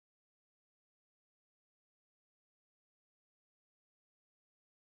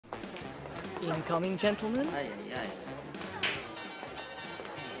Incoming, gentlemen. Aye, aye, aye.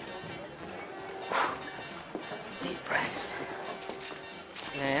 Deep breaths.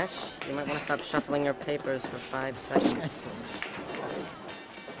 Nash, you might want to stop shuffling your papers for 5 seconds.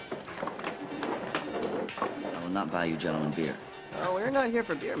 I will not buy you gentlemen beer. Oh, we're not here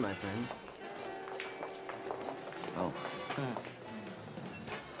for beer, my friend. Oh.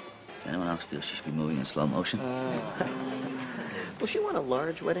 Does anyone else feel she should be moving in slow motion? Will she want a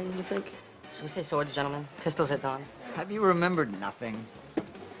large wedding, you think? Should we say swords, gentlemen? Pistols at dawn? Have you remembered nothing?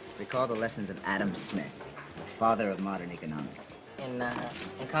 Recall the lessons of Adam Smith, father of modern economics. In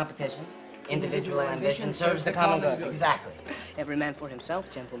competition, individual ambition serves the common good. Exactly. Every man for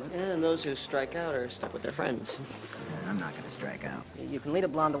himself, gentlemen. And those who strike out are stuck with their friends. I'm not gonna strike out. You can lead a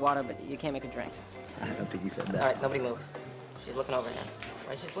blonde to water, but you can't make her drink. I don't think you said that. All right, nobody move. She's looking over here.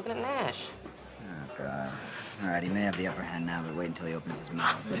 Right, she's looking at Nash. Oh, God. All right, he may have the upper hand now, but wait until he opens his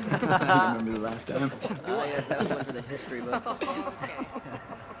mouth. Remember the last time? Oh, yes, that was in the history books. Okay.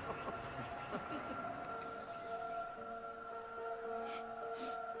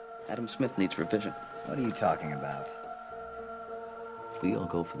 Adam Smith needs revision. What are you talking about? If we all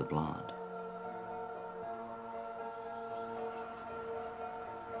go for the blonde,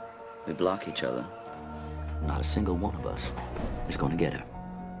 we block each other. Not a single one of us is going to get her.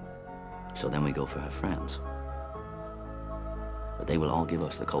 So then we go for her friends. But they will all give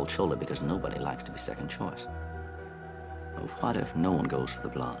us the cold shoulder because nobody likes to be second choice. But what if no one goes for the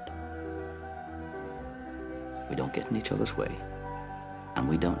blonde? We don't get in each other's way, and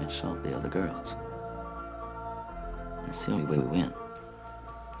we don't insult the other girls. That's the only way we win.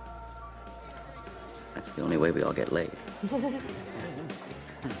 That's the only way we all get laid.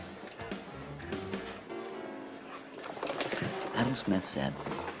 Adam Smith said,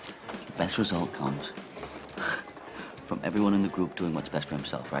 the best result comes from everyone in the group doing what's best for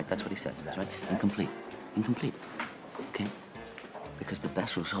himself, right? That's what he said, that's right? Incomplete. Incomplete. Okay? Because the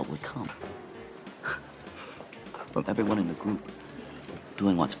best result would come from everyone in the group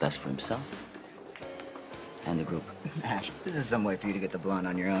doing what's best for himself and the group. Ash, this is some way for you to get the blonde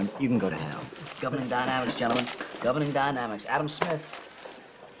on your own. You can go to hell. Governing dynamics, gentlemen. Governing dynamics. Adam Smith.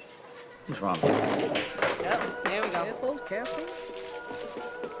 What's wrong? Yep, here we go. Careful, careful.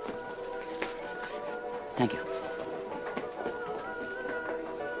 Thank you.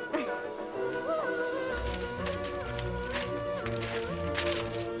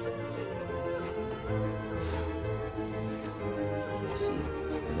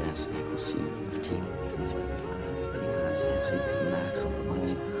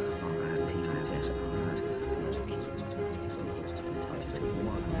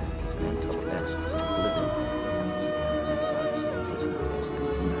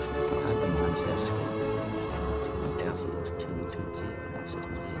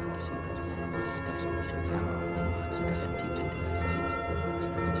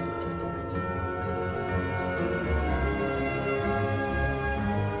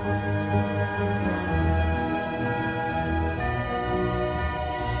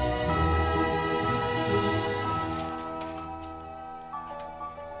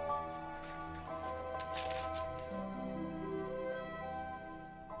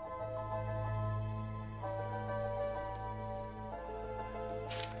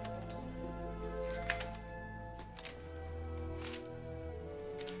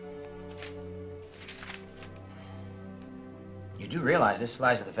 You do realize this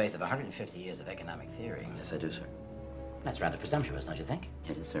flies in the face of 150 years of economic theory. Yes, I do, sir. That's rather presumptuous, don't you think?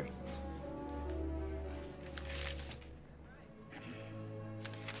 It is, sir.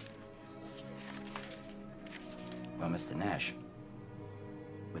 Well, Mr. Nash,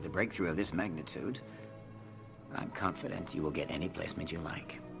 with a breakthrough of this magnitude, I'm confident you will get any placement you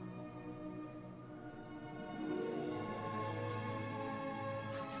like.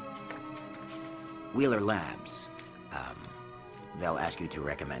 Wheeler Labs. They'll ask you to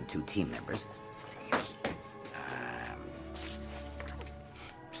recommend 2 team members.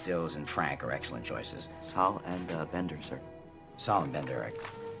 Stills and Frank are excellent choices. Saul and Bender, sir. Saul and Bender are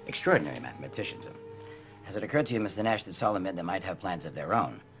extraordinary mathematicians. Has it occurred to you, Mr. Nash, that Saul and Bender might have plans of their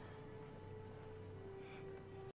own?